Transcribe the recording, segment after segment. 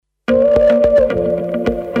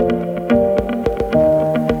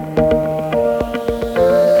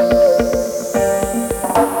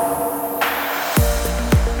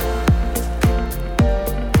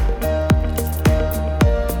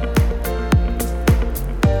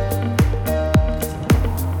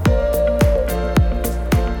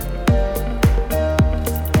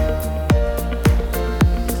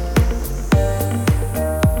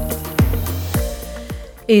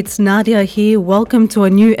It's Nadia here. Welcome to a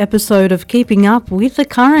new episode of Keeping Up with the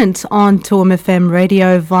Current on 2MFM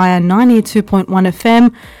Radio via 92.1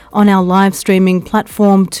 FM on our live streaming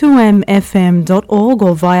platform 2mfm.org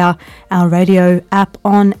or via our radio app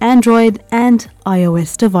on Android and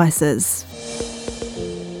iOS devices.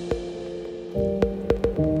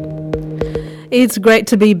 It's great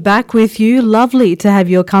to be back with you. Lovely to have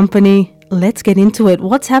your company. Let's get into it.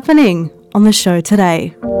 What's happening on the show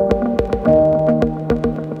today?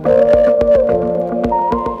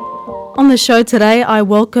 On the show today, I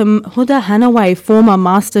welcome Huda Hanaway, former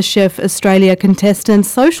MasterChef Australia contestant,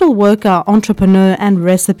 social worker, entrepreneur and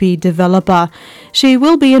recipe developer. She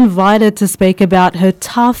will be invited to speak about her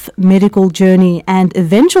tough medical journey and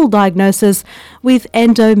eventual diagnosis with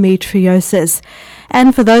endometriosis.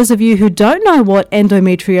 And for those of you who don't know what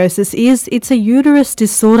endometriosis is, it's a uterus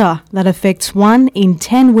disorder that affects 1 in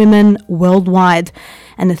 10 women worldwide.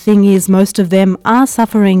 And the thing is, most of them are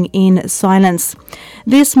suffering in silence.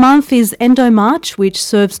 This month is Endo March, which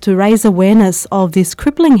serves to raise awareness of this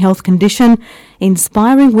crippling health condition,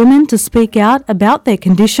 inspiring women to speak out about their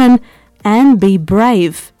condition and be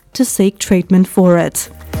brave to seek treatment for it.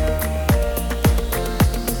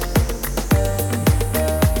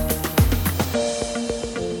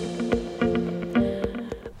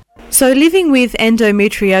 So living with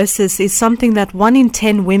endometriosis is something that 1 in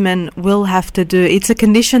 10 women will have to do. It's a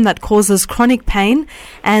condition that causes chronic pain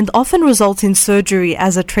and often results in surgery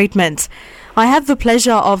as a treatment. I have the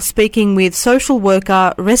pleasure of speaking with social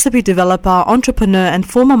worker, recipe developer, entrepreneur and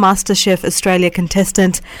former MasterChef Australia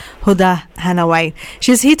contestant Huda Hanaway.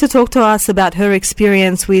 She's here to talk to us about her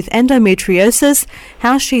experience with endometriosis,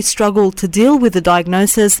 how she struggled to deal with the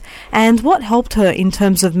diagnosis and what helped her in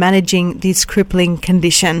terms of managing this crippling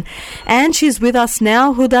condition. And she's with us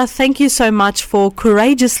now. Huda, thank you so much for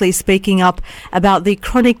courageously speaking up about the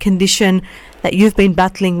chronic condition that you've been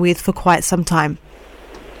battling with for quite some time.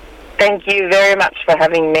 Thank you very much for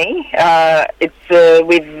having me. It's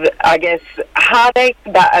with, I guess, heartache,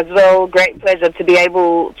 but as well great pleasure to be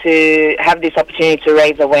able to have this opportunity to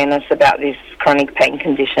raise awareness about this chronic pain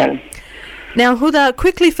condition. Now, Huda,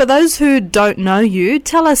 quickly, for those who don't know you,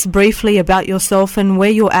 tell us briefly about yourself and where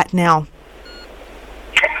you're at now.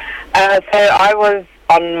 So I was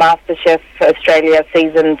on MasterChef Australia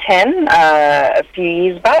Season 10 a few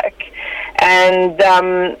years back, and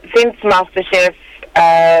since MasterChef,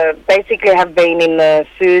 basically have been in the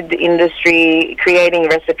food industry, creating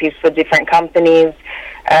recipes for different companies,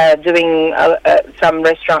 doing some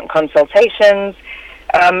restaurant consultations,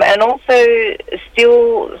 and also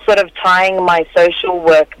still sort of tying my social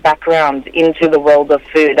work background into the world of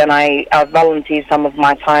food. And I volunteer some of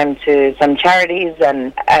my time to some charities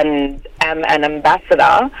and am an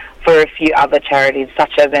ambassador for a few other charities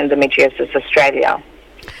such as Endometriosis Australia.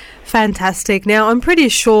 Fantastic. Now, I'm pretty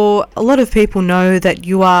sure a lot of people know that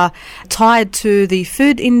you are tied to the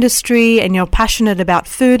food industry and you're passionate about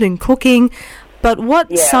food and cooking. But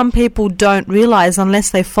what some people don't realise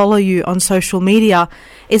unless they follow you on social media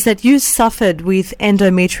is that you suffered with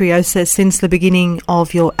endometriosis since the beginning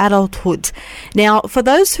of your adulthood. Now, for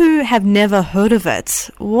those who have never heard of it,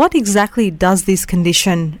 what exactly does this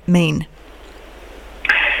condition mean?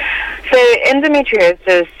 So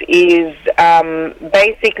endometriosis is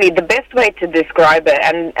basically the best way to describe it,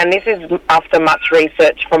 and this is after much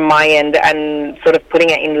research from my end and sort of putting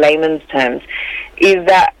it in layman's terms, is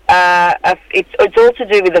that it's all to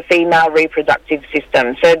do with the female reproductive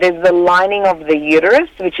system. So there's the lining of the uterus,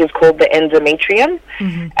 which is called the endometrium,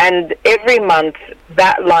 and every month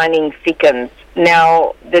that lining thickens.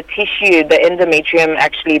 Now, the tissue, the endometrium,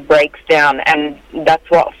 actually breaks down, and that's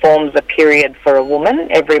what forms a period for a woman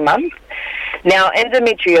every month. Now,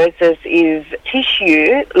 endometriosis is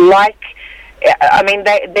tissue like, I mean,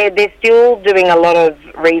 they're still doing a lot of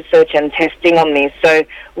research and testing on this. So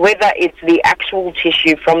whether it's the actual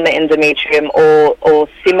tissue from the endometrium or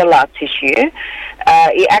similar tissue,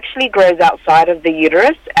 it actually grows outside of the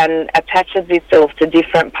uterus and attaches itself to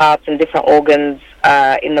different parts and different organs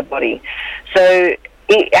in the body. So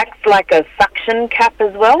it acts like a suction cap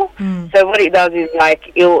as well. So what it does is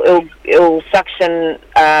like it'll suction,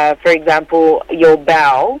 for example, your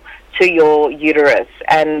bowel to your uterus,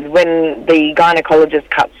 and when the gynecologist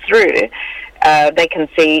cuts through, they can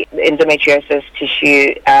see endometriosis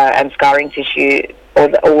tissue and scarring tissue, or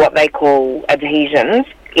what they call adhesions,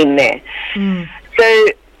 in there. So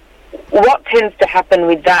what tends to happen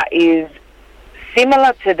with that is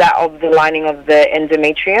similar to that of the lining of the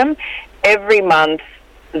endometrium. Every month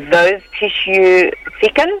those tissue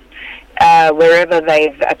thicken wherever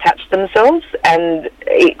they've attached themselves, and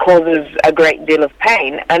it causes a great deal of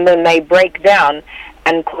pain, and then they break down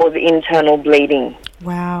and cause internal bleeding.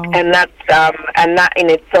 Wow. And that in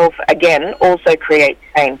itself, again, also creates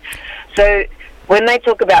pain. So when they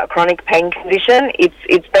talk about chronic pain condition,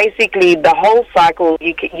 it's basically the whole cycle.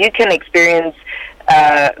 You can experience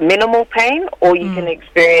minimal pain, or you can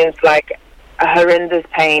experience like a horrendous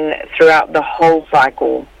pain throughout the whole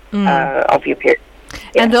cycle of your period.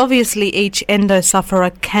 Yeah. And obviously each endo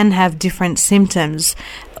sufferer can have different symptoms.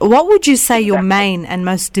 What would you say your main and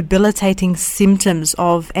most debilitating symptoms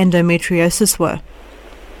of endometriosis were?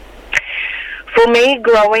 For me,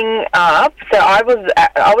 growing up, so I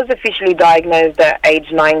was officially diagnosed at age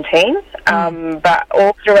 19, but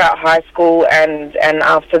all throughout high school and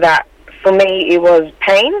after that, for me, it was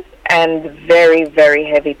pain and very, very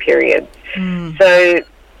heavy periods. So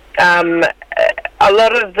a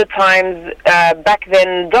lot of the times back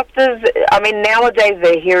then, doctors, I mean, nowadays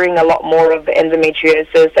they're hearing a lot more of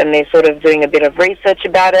endometriosis and they're sort of doing a bit of research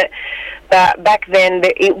about it. But back then,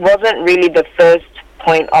 it wasn't really the first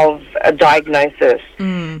point of a diagnosis.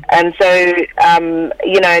 And so,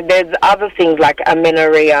 there's other things like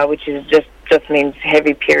amenorrhea, which is just means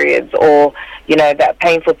heavy periods, or, that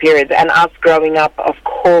painful periods. And us growing up, of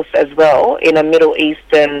course, as well, in a Middle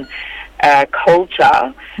Eastern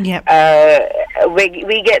culture,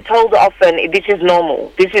 we get told often, this is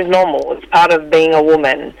normal. This is normal. It's part of being a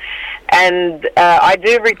woman. And I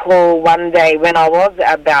do recall one day when I was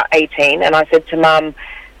about 18, and I said to Mum,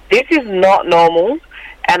 this is not normal,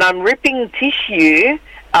 and I'm ripping tissue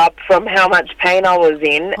up from how much pain I was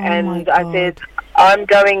in, and I said, I'm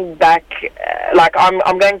going back,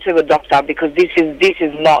 I'm going to a doctor because this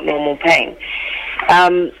is not normal pain.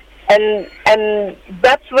 And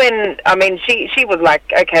that's when, I mean, she was like,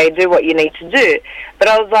 okay, do what you need to do. But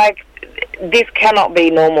I was like, this cannot be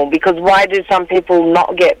normal, because why do some people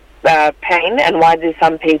not get pain, and why do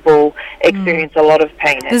some people experience a lot of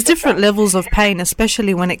pain? There's different levels of pain,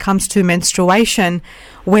 especially when it comes to menstruation.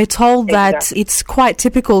 We're told that it's quite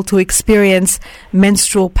typical to experience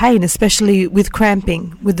menstrual pain, especially with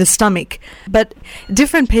cramping with the stomach. But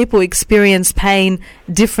different people experience pain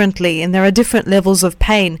differently, and there are different levels of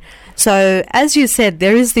pain. So, as you said,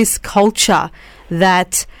 there is this culture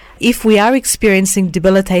that if we are experiencing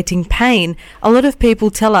debilitating pain, a lot of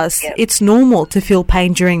people tell us it's normal to feel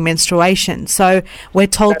pain during menstruation. So we're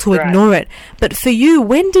told to ignore it. But for you,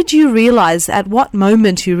 when did you realise, at what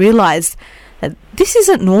moment you realised that this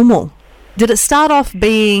isn't normal? Did it start off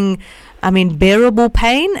being, bearable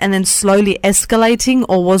pain and then slowly escalating,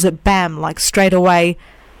 or was it bam, like straight away,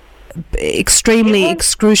 extremely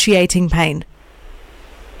excruciating pain?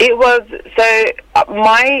 It was,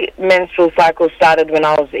 my menstrual cycle started when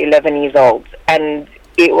I was 11 years old, and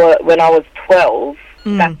it was when I was 12,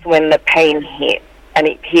 that's when the pain hit, and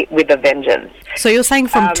it hit with a vengeance. So you're saying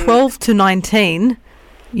from 12 to 19,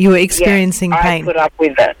 you were experiencing pain? I put up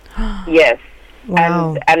with it, yes.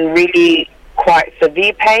 Wow. And really quite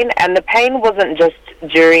severe pain, and the pain wasn't just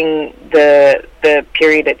during the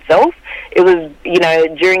period itself. It was,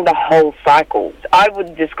 during the whole cycle. I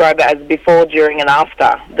would describe it as before, during, and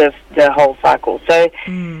after the whole cycle. So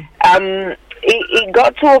it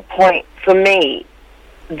got to a point for me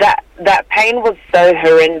that pain was so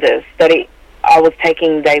horrendous that I was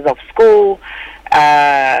taking days off school.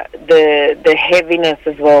 The heaviness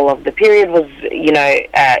as well of the period was,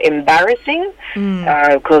 embarrassing,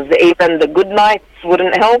 because even the good nights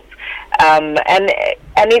wouldn't help. And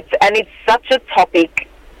it's such a topic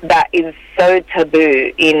that is so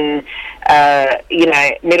taboo in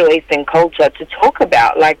Middle Eastern culture to talk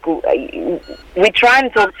about. Like, we try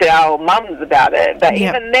and talk to our mums about it, but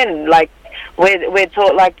even then, like, we're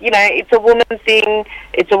taught, like, it's a woman's thing,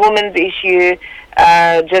 it's a woman's issue,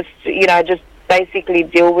 just basically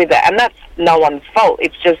deal with it. And that's no one's fault.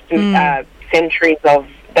 It's just centuries of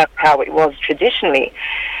that's how it was traditionally.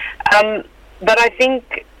 But I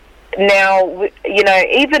think now,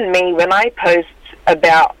 even me, when I post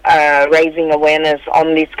about raising awareness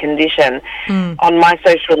on this condition on my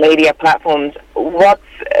social media platforms, what's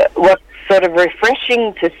sort of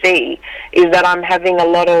refreshing to see is that I'm having a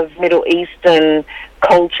lot of Middle Eastern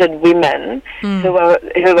cultured women who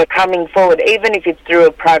are coming forward, even if it's through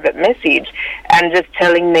a private message, and just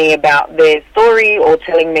telling me about their story, or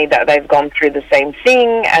telling me that they've gone through the same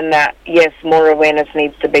thing, and that yes, more awareness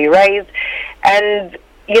needs to be raised. And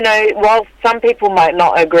while some people might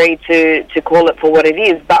not agree to call it for what it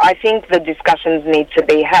is, but I think the discussions need to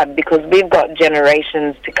be had, because we've got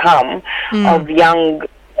generations to come of young,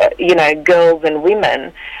 girls and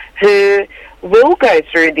women who will go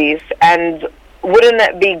through this. And wouldn't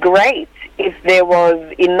it be great if there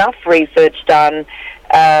was enough research done,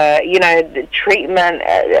 the treatment,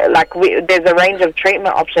 there's a range of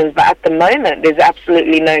treatment options, but at the moment there's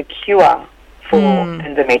absolutely no cure for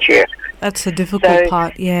endometriosis. That's a difficult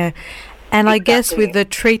part, yeah. And I guess with the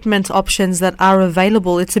treatment options that are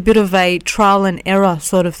available, it's a bit of a trial and error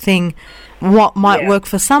sort of thing. What might work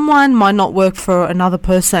for someone might not work for another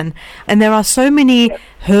person. And there are so many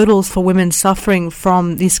hurdles for women suffering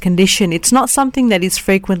from this condition. It's not something that is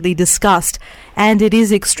frequently discussed, and it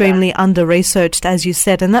is extremely under-researched, as you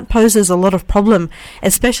said, and that poses a lot of problem,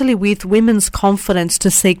 especially with women's confidence to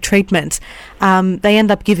seek treatment. They end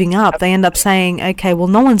up giving up. They end up saying, okay, well,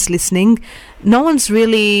 no one's listening. No one's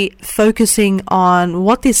really focusing on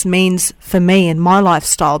what this means for me and my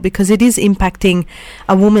lifestyle, because it is impacting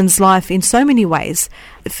a woman's life in so many ways.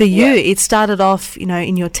 For you, it started off,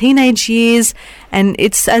 in your teenage years, and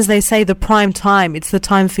it's, as they say, the prime time. It's the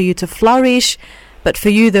time for you to flourish. But for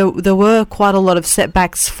you, there were quite a lot of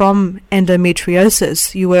setbacks from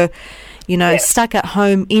endometriosis. You were, stuck at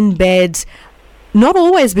home in bed, not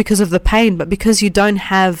always because of the pain, but because you don't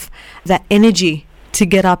have that energy to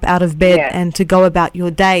get up out of bed and to go about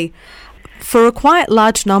your day. For a quite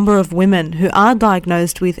large number of women who are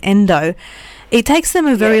diagnosed with endo, it takes them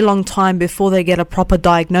a very long time before they get a proper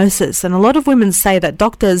diagnosis. And a lot of women say that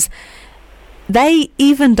doctors, they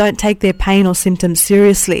even don't take their pain or symptoms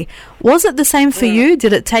seriously. Was it the same for you?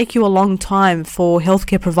 Did it take you a long time for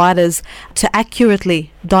healthcare providers to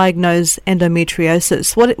accurately diagnose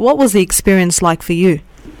endometriosis? What was the experience like for you?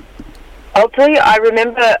 I'll tell you, I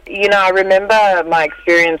remember my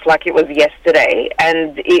experience like it was yesterday,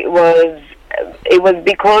 and it was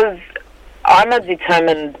because I'm a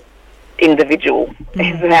determined individual,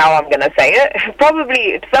 is how I'm going to say it.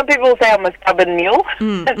 Probably, some people say I'm a stubborn mule,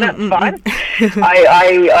 and that's fine.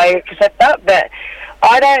 I accept that, but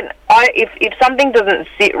if something doesn't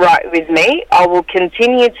sit right with me, I will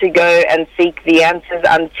continue to go and seek the answers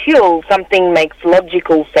until something makes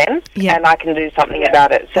logical sense and I can do something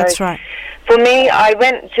about it. So that's right. For me, I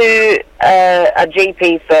went to a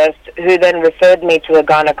GP first, who then referred me to a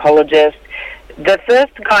gynecologist. The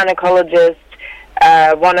first gynecologist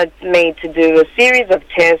wanted me to do a series of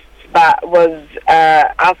tests, but was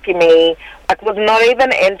asking me, was not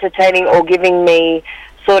even entertaining or giving me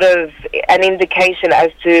sort of an indication as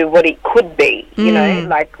to what it could be,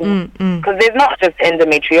 because there's not just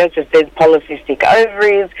endometriosis, there's polycystic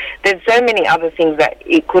ovaries, there's so many other things that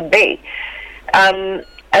it could be. And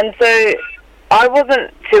so I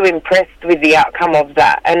wasn't too impressed with the outcome of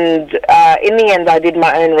that. And in the end, I did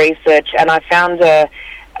my own research, and I found a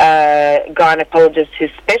gynecologist who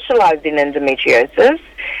specialised in endometriosis.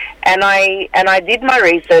 And I did my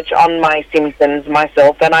research on my symptoms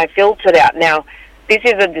myself, and I filtered out. Now, this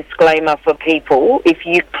is a disclaimer for people. If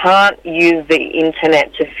you can't use the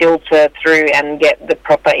internet to filter through and get the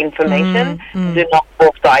proper information, do not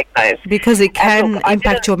self-diagnose. Because it can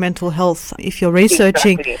impact your mental health. If you're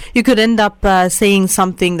researching, you could end up seeing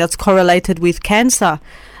something that's correlated with cancer.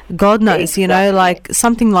 God knows,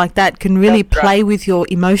 something like that can really play with your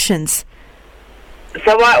emotions.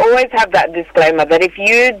 So I always have that disclaimer that if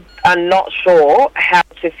you are not sure how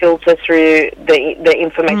to filter through the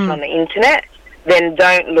information on the internet, then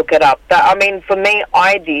don't look it up. But, for me,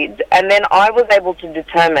 I did, and then I was able to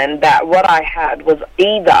determine that what I had was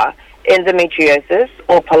either endometriosis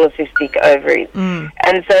or polycystic ovaries.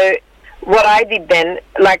 And so what I did then,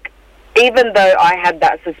 even though I had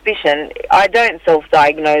that suspicion, I don't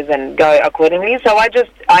self-diagnose and go accordingly. So I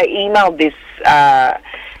emailed this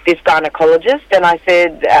gynecologist, and I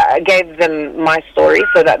said, gave them my story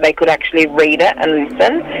so that they could actually read it and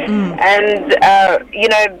listen. And,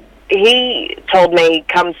 he told me,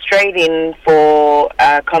 come straight in for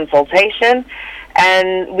a consultation.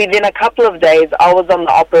 And within a couple of days, I was on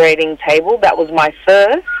the operating table. That was my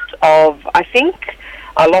first of,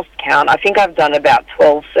 I lost count. I think I've done about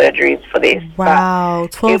 12 surgeries for this. Wow,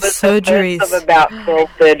 12 surgeries. It was the first of about 12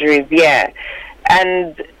 surgeries, yeah.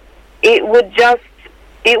 And it would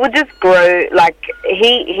just grow,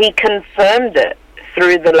 he confirmed it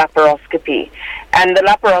through the laparoscopy. And the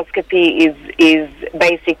laparoscopy is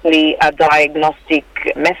basically a diagnostic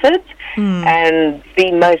method and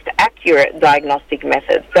the most accurate diagnostic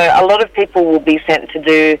method. So a lot of people will be sent to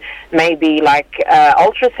do maybe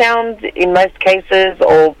ultrasound in most cases,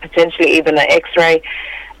 or potentially even an X-ray.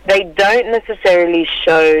 They don't necessarily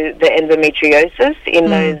show the endometriosis in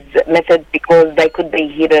those methods because they could be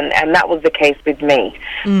hidden, and that was the case with me.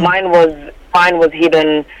 Mine was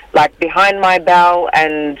hidden behind my bowel,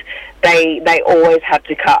 and they always had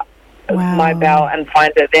to cut my bowel and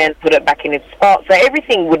find it, then put it back in its spot. So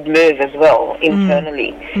everything would move as well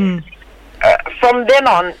internally. From then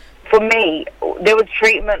on, for me, there was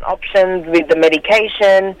treatment options with the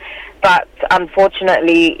medication, but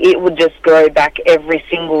unfortunately it would just grow back every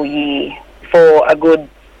single year for a good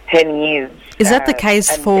 10 years. Is that the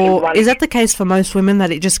case for most women,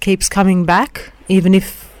 that it just keeps coming back even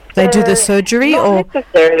if they do the surgery? Not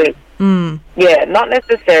necessarily. Yeah, not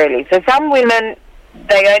necessarily. So some women,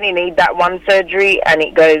 they only need that one surgery and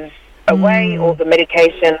it goes away, or the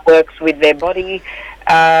medication works with their body.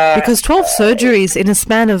 Because 12 surgeries in a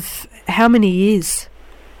span of how many years?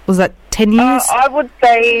 Was that 10 years? I would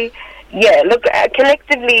say, yeah. Look,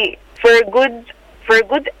 collectively, for a good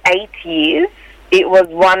 8 years, it was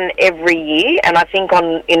one every year, and I think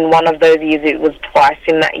in one of those years it was twice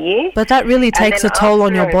in that year. But that really takes a toll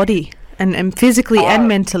on your body, and physically and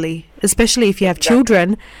mentally, especially if you have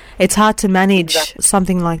children. It's hard to manage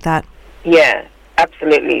something like that. Yeah,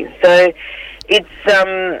 absolutely. So it's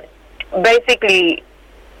basically,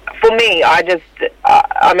 for me, I've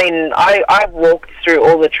walked through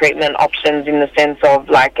all the treatment options in the sense of,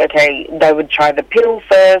 like, okay, they would try the pill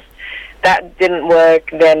first. That didn't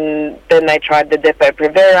work. Then they tried the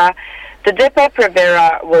Depo-Provera. The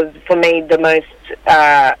Depo-Provera was, for me, the most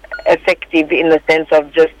effective in the sense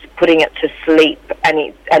of just putting it to sleep, and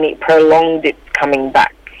it prolonged it coming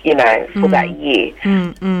back, for that year.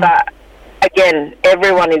 But again,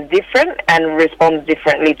 everyone is different and responds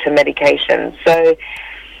differently to medication. So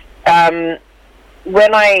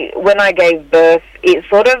when I gave birth, it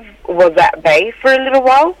sort of was at bay for a little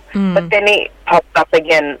while, but then it popped up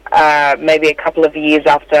again maybe a couple of years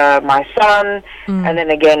after my son, and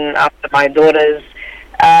then again after my daughters.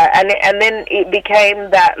 And then it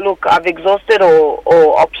became that, look, I've exhausted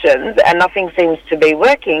all options and nothing seems to be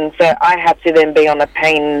working, so I had to then be on a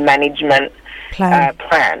pain management plan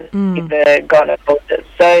with the gynecologist.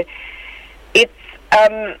 So it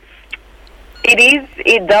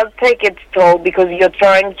does take its toll, because you're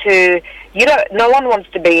trying to, no one wants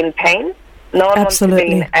to be in pain. No one wants to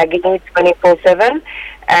be in agony 24/7.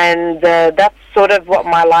 And that's sort of what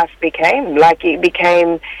my life became. Like, it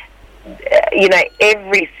became,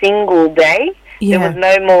 every single day. Yeah. There was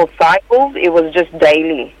no more cycles. It was just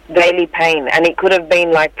daily pain. And it could have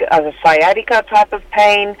been like a sciatica type of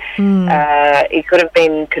pain. It could have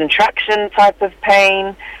been contraction type of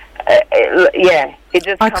pain.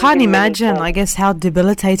 I can't imagine, I guess, how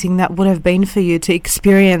debilitating that would have been for you to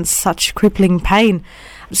experience such crippling pain.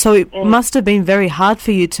 So it must have been very hard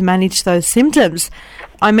for you to manage those symptoms.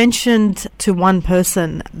 I mentioned to one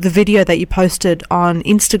person the video that you posted on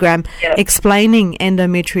Instagram explaining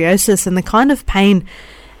endometriosis and the kind of pain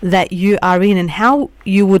that you are in and how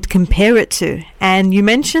you would compare it to. And you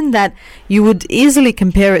mentioned that you would easily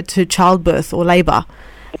compare it to childbirth or labour.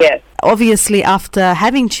 Yes. Obviously, after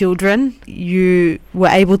having children, you were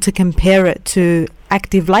able to compare it to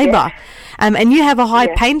active labour. And you have a high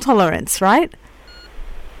pain tolerance, right?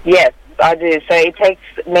 Yes, I do. So it takes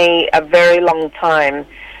me a very long time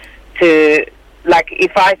to, like,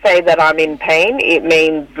 if I say that I'm in pain, it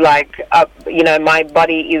means, like, my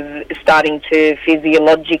body is starting to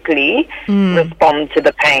physiologically respond to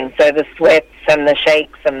the pain. So the sweats and the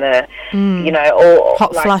shakes and the, all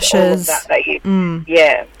hot flushes. All of that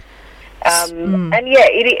yeah. And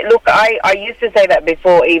look, I used to say that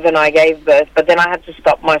before even I gave birth, but then I had to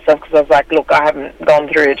stop myself because I was like, look, I haven't gone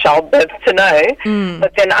through childbirth to know.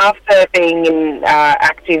 But then after being in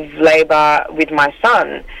active labour with my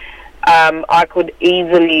son, I could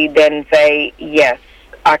easily then say, yes,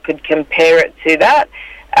 I could compare it to that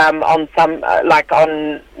on some,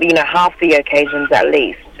 on, half the occasions at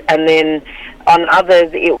least. And then on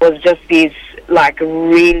others, it was just this,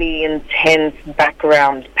 really intense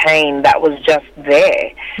background pain that was just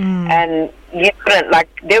there. And you couldn't,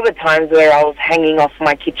 there were times where I was hanging off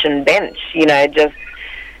my kitchen bench,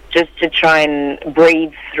 just to try and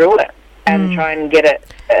breathe through it and try and get it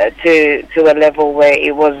to a level where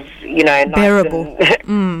it was, nice bearable.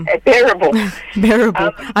 Bearable.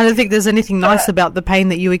 Bearable. I don't think there's anything nice about the pain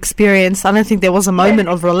that you experienced. I don't think there was a moment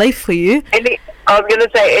of relief for you. I was going to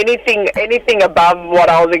say anything above what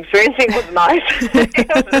I was experiencing was nice.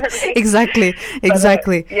 Exactly.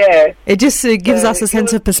 Yeah. It just gives us a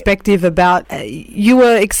sense of perspective about you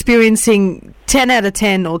were experiencing 10 out of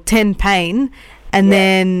 10 or 10 pain, and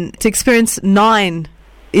then to experience 9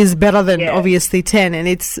 is better than obviously 10, and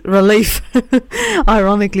it's relief,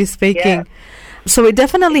 ironically speaking. Yeah. So it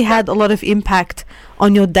definitely had a lot of impact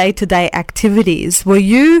on your day-to-day activities. Were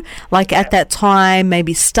you, at that time,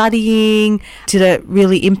 maybe studying? Did it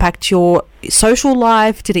really impact your social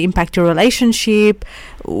life? Did it impact your relationship?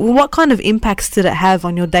 What kind of impacts did it have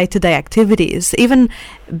on your day-to-day activities? Even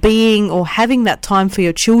being or having that time for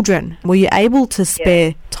your children, were you able to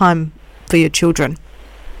spare time for your children?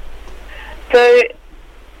 So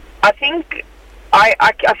I think I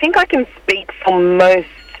can speak for most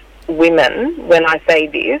women when I say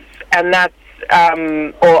this, and that's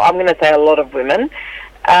or I'm going to say a lot of women,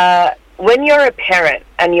 when you're a parent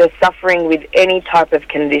and you're suffering with any type of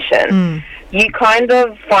condition, you kind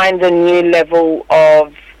of find a new level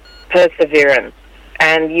of perseverance,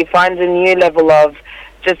 and you find a new level of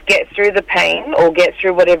just get through the pain or get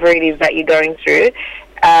through whatever it is that you're going through,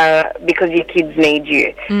 because your kids need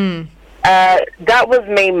you. That was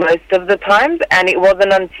me most of the times, and it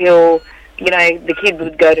wasn't until, the kids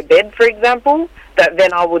would go to bed, for example, that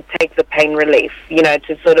then I would take the pain relief,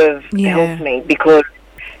 to sort of help me, because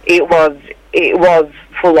it was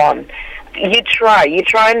full on. You try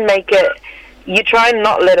and make it, you try and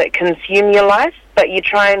not let it consume your life, but you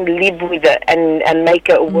try and live with it and make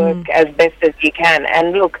it work as best as you can.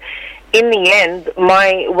 And look, in the end,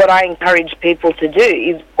 what I encourage people to do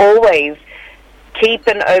is always keep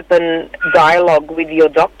an open dialogue with your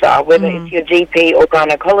doctor, whether it's your GP or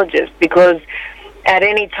gynecologist, because at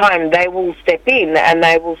any time they will step in and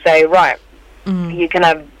they will say, right, you can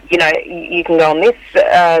have, you can go on this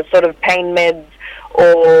sort of pain meds,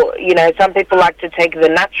 or, some people like to take the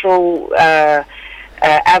natural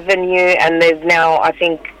avenue, and there's now, I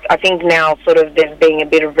think now sort of there's being a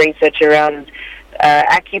bit of research around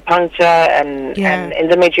acupuncture and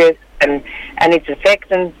endometriosis and its effects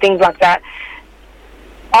and things like that.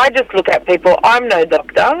 I just look at people, I'm no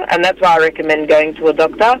doctor, and that's why I recommend going to a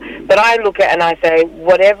doctor, but I look at and I say,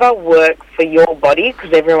 whatever works for your body,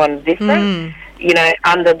 because everyone's different,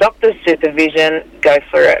 under doctor's supervision, go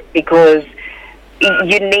for it, because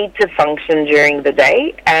you need to function during the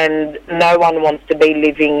day, and no one wants to be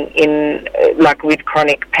living in, with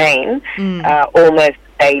chronic pain, almost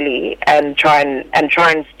daily, and try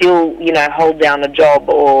and still, hold down a job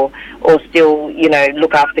or still,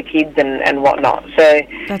 look after kids and whatnot. So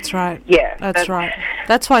that's right. Yeah, that's right.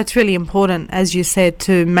 That's why it's really important, as you said,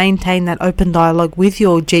 to maintain that open dialogue with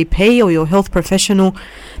your GP or your health professional,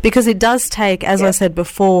 because it does take, as I said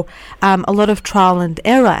before, a lot of trial and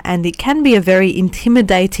error, and it can be a very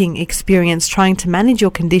intimidating experience trying to manage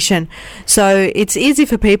your condition. So it's easy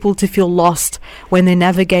for people to feel lost when they're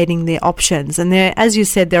navigating their options. And there, as you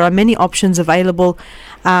said, there are many options available.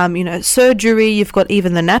 Surgery, you've got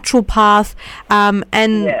even the natural path,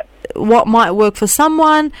 what might work for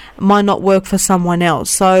someone might not work for someone else.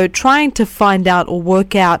 So trying to find out or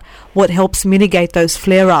work out what helps mitigate those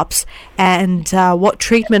flare-ups and what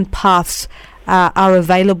treatment paths are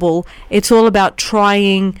available. It's all about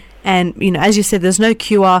trying, and as you said, there's no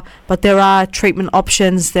cure, but there are treatment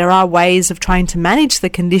options, there are ways of trying to manage the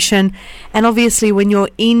condition. And obviously when you're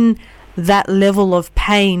in that level of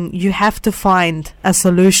pain, you have to find a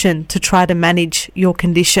solution to try to manage your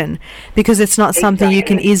condition, because it's not something you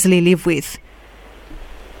can easily live with.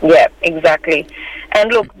 Yeah, exactly.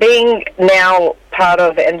 And look, being now part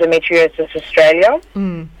of Endometriosis Australia,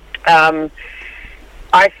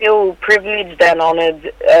 I feel privileged and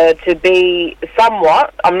honoured to be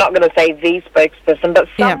somewhat, I'm not going to say the spokesperson, but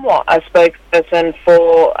somewhat a spokesperson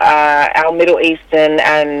for our Middle Eastern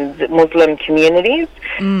and Muslim communities,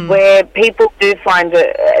 where people do find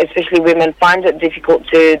it, especially women, find it difficult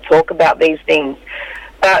to talk about these things.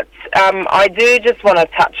 But I do just want to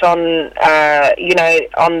touch on,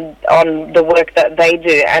 on the work that they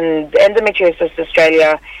do. And Endometriosis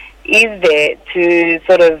Australia is there to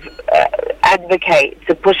sort of advocate,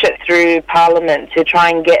 to push it through Parliament, to try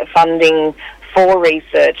and get funding for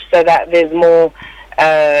research so that there's more,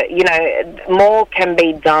 more can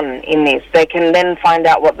be done in this. They can then find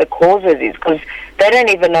out what the causes is, because they don't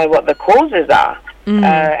even know what the causes are.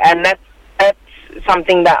 And that's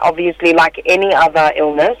something that obviously, like any other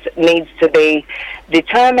illness, needs to be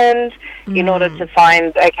determined in order to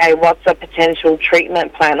find, okay, what's a potential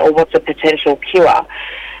treatment plan or what's a potential cure.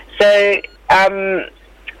 So there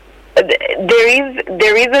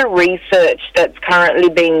is a research that's currently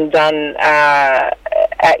being done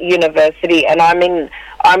at university, and I'm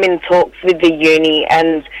in talks with the uni,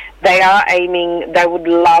 and they are aiming, they would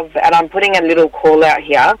love, and I'm putting a little call out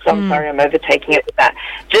here, so I'm sorry I'm overtaking it with that,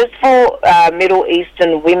 just for Middle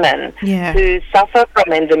Eastern women who suffer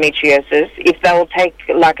from endometriosis, if they'll take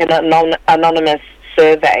like an anonymous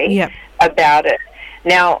survey about it.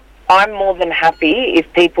 Now, I'm more than happy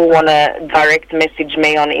if people want to direct message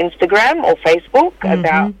me on Instagram or Facebook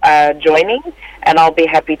about joining, and I'll be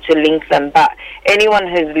happy to link them. But anyone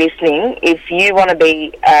who's listening, if you want to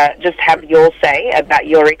be just have your say about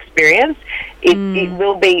your experience, it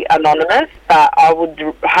will be anonymous, but I would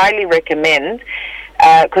highly recommend,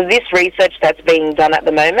 because this research that's being done at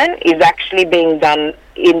the moment is actually being done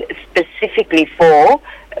specifically for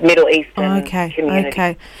Middle Eastern Okay.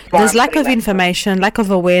 community. There's lack of information, lack of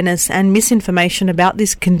awareness and misinformation about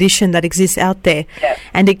this condition that exists out there. Yeah.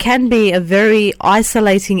 And it can be a very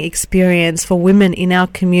isolating experience for women in our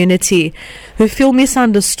community who feel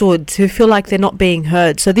misunderstood, who feel like they're not being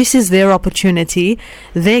heard. So this is their opportunity,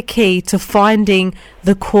 their key to finding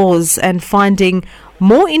the cause and finding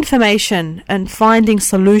more information and finding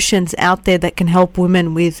solutions out there that can help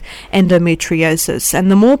women with endometriosis. And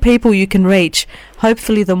the more people you can reach,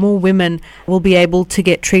 hopefully the more women will be able to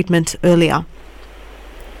get treatment earlier.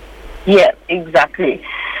 Yeah, exactly.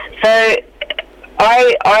 So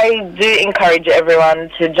I do encourage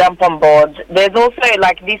everyone to jump on board. There's also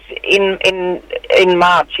like this in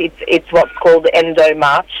March. It's what's called Endo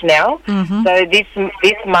March now. Mm-hmm. So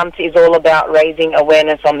this month is all about raising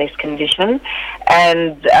awareness on this condition,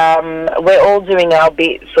 and we're all doing our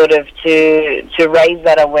bit sort of to raise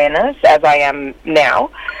that awareness, as I am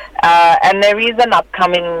now. And there is an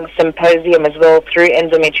upcoming symposium as well through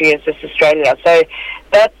Endometriosis Australia. So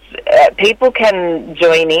that's people can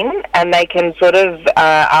join in and they can sort of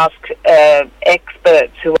ask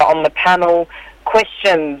experts who are on the panel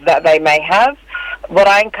questions that they may have. What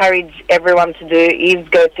I encourage everyone to do is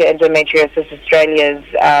go to Endometriosis Australia's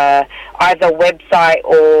either website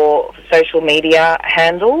or social media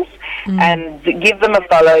handles and give them a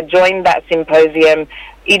follow, join that symposium.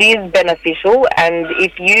 It is beneficial, and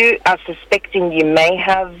if you are suspecting you may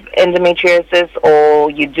have endometriosis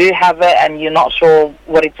or you do have it and you're not sure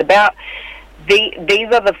what it's about, these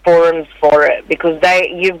are the forums for it, because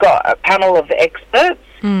you've got a panel of experts,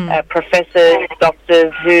 professors,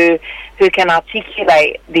 doctors who can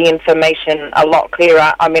articulate the information a lot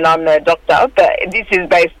clearer. I mean, I'm no doctor, but this is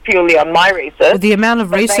based purely on my research. With the amount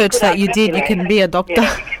of research that you did, you can be a doctor.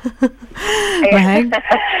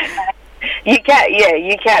 You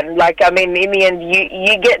can. Like, I mean, in the end,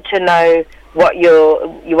 you get to know what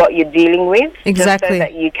you're dealing with, exactly,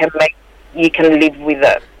 just so that you can live with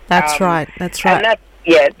it. That's right. And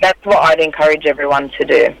that's what I'd encourage everyone to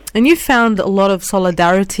do. And you found a lot of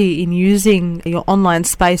solidarity in using your online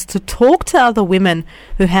space to talk to other women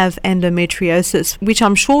who have endometriosis, which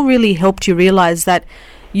I'm sure really helped you realise that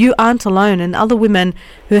you aren't alone, and other women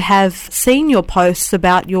who have seen your posts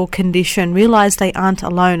about your condition realise they aren't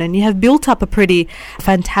alone. And you have built up a pretty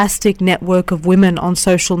fantastic network of women on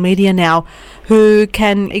social media now who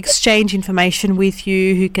can exchange information with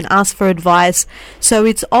you, who can ask for advice. So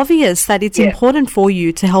it's obvious that it's important for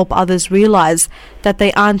you to help others realise that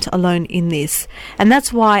they aren't alone in this. And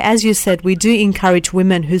that's why, as you said, we do encourage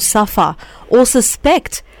women who suffer or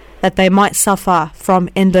suspect that they might suffer from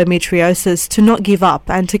endometriosis to not give up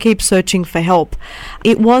and to keep searching for help.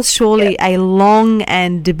 It was surely a long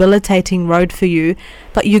and debilitating road for you,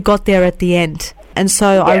 but you got there at the end. And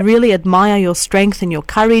so I really admire your strength and your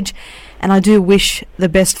courage, and I do wish the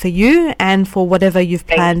best for you and for whatever you've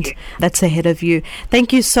planned that's ahead of you.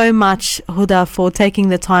 Thank you so much, Huda, for taking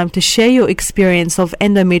the time to share your experience of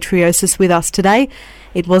endometriosis with us today.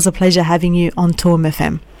 It was a pleasure having you on Toom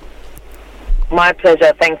FM. My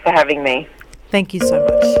pleasure. Thanks for having me. Thank you so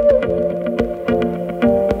much.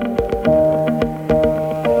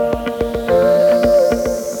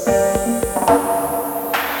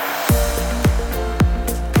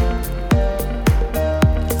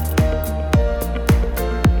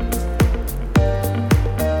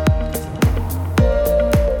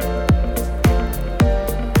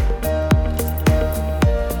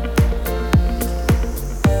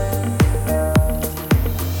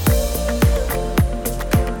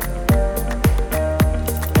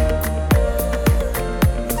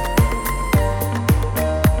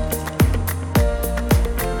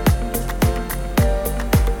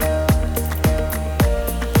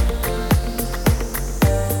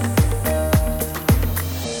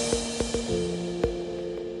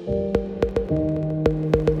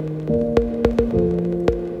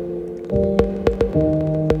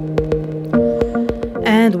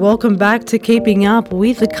 And welcome back to Keeping Up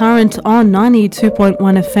with the Current on 92.1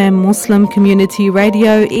 FM Muslim Community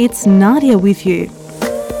Radio. It's Nadia with you.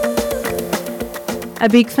 A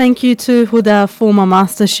big thank you to Huda, former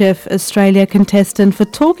MasterChef Australia contestant, for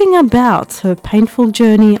talking about her painful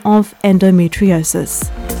journey of endometriosis.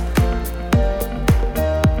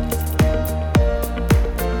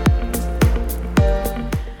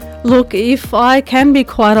 Look, if I can be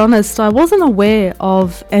quite honest, I wasn't aware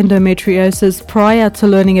of endometriosis prior to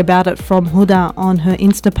learning about it from Huda on her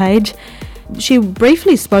Insta page. She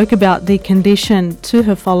briefly spoke about the condition to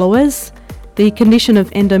her followers, the condition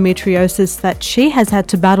of endometriosis that she has had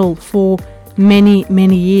to battle for many,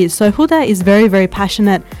 many years. So Huda is very, very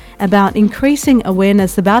passionate about increasing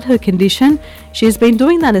awareness about her condition. She's been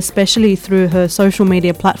doing that especially through her social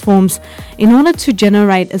media platforms in order to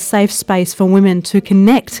generate a safe space for women to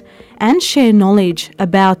connect and share knowledge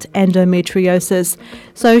about endometriosis.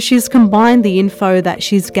 So she's combined the info that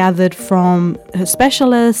she's gathered from her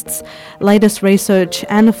specialists, latest research,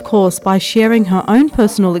 and of course by sharing her own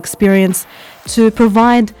personal experience to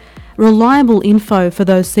provide reliable info for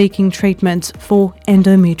those seeking treatment for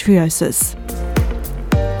endometriosis.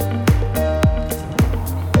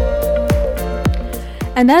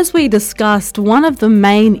 And as we discussed, one of the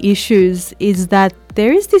main issues is that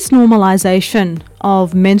there is this normalization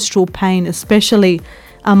of menstrual pain, especially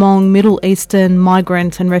among Middle Eastern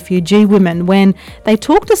migrant and refugee women. When they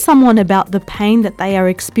talk to someone about the pain that they are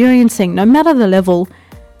experiencing, no matter the level,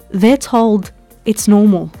 they're told it's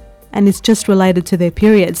normal and it's just related to their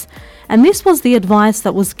periods. And this was the advice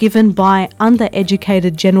that was given by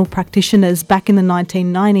undereducated general practitioners back in the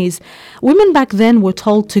 1990s. Women back then were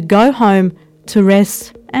told to go home, to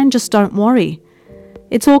rest, and just don't worry.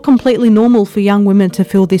 It's all completely normal for young women to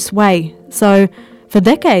feel this way. So, for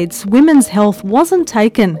decades, women's health wasn't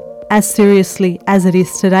taken as seriously as it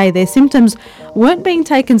is today. Their symptoms weren't being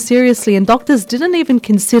taken seriously, and doctors didn't even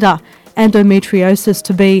consider endometriosis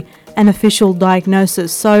to be an official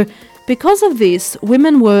diagnosis. So, because of this,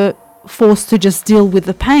 women were forced to just deal with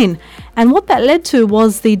the pain. And what that led to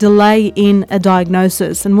was the delay in a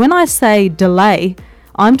diagnosis. And when I say delay,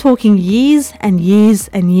 I'm talking years and years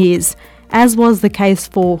and years, as was the case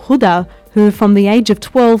for Huda, who from the age of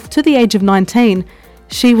 12 to the age of 19,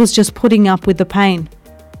 she was just putting up with the pain.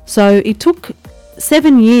 So it took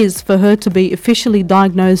 7 years for her to be officially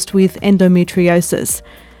diagnosed with endometriosis.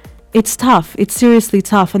 It's tough, it's seriously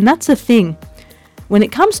tough, and that's the thing. When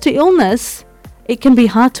it comes to illness, it can be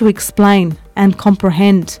hard to explain and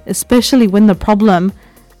comprehend, especially when the problem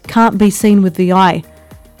can't be seen with the eye.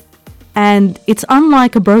 And it's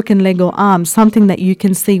unlike a broken leg or arm, something that you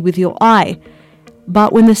can see with your eye.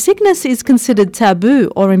 But when the sickness is considered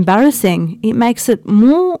taboo or embarrassing, it makes it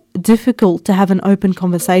more difficult to have an open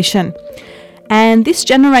conversation. And this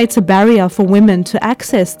generates a barrier for women to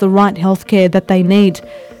access the right healthcare that they need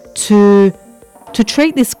to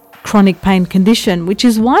treat this chronic pain condition, which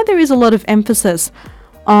is why there is a lot of emphasis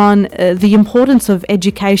on the importance of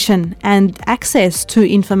education and access to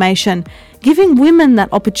information, giving women that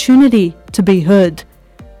opportunity to be heard,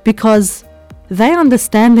 because they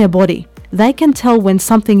understand their body. They can tell when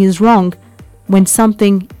something is wrong, when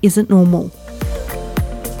something isn't normal.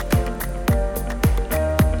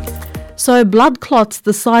 So blood clots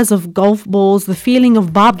the size of golf balls, the feeling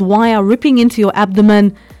of barbed wire ripping into your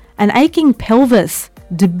abdomen, an aching pelvis,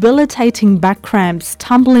 debilitating back cramps,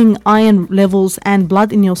 tumbling iron levels and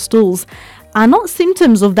blood in your stools are not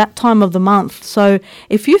symptoms of that time of the month. So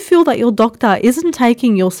if you feel that your doctor isn't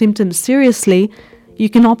taking your symptoms seriously, you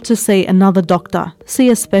can opt to see another doctor, see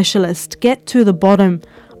a specialist, get to the bottom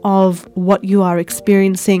of what you are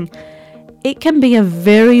experiencing. It can be a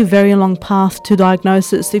very, very long path to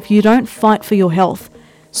diagnosis if you don't fight for your health.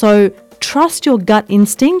 So trust your gut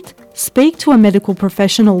instinct, speak to a medical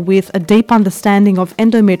professional with a deep understanding of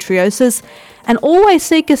endometriosis, and always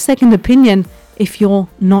seek a second opinion if you're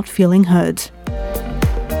not feeling heard.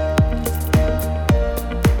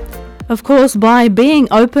 Of course, by being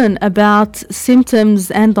open about symptoms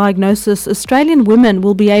and diagnosis, Australian women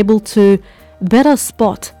will be able to better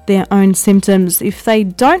spot their own symptoms if they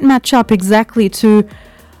don't match up exactly to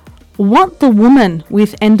what the woman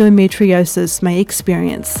with endometriosis may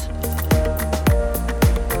experience.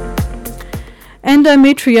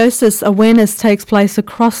 Endometriosis awareness takes place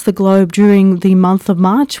across the globe during the month of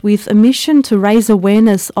March with a mission to raise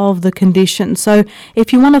awareness of the condition. So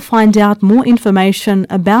if you want to find out more information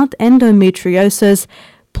about endometriosis,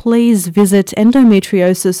 please visit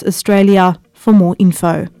Endometriosis Australia for more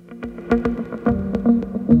info.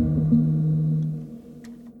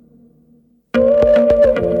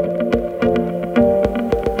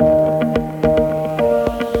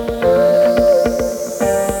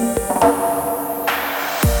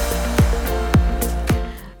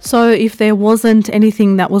 So if there wasn't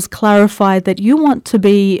anything that was clarified that you want to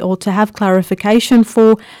be or to have clarification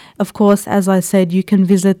for, of course, as I said, you can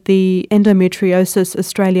visit the Endometriosis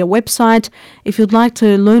Australia website. If you'd like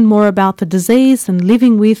to learn more about the disease and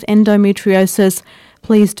living with endometriosis,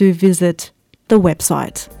 please do visit the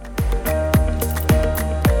website.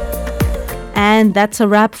 And that's a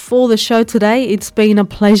wrap for the show today. It's been a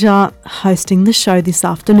pleasure hosting the show this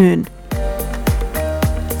afternoon.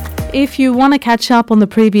 If you want to catch up on the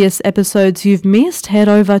previous episodes you've missed, head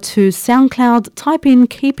over to SoundCloud, type in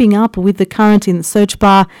Keeping Up with the Current in the search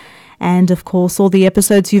bar, and of course all the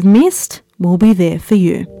episodes you've missed will be there for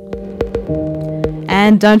you.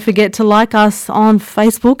 And don't forget to like us on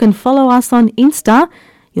Facebook and follow us on Insta.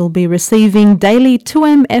 You'll be receiving daily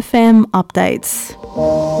 2MFM updates.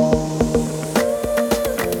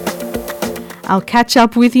 I'll catch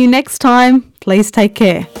up with you next time. Please take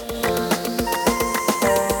care.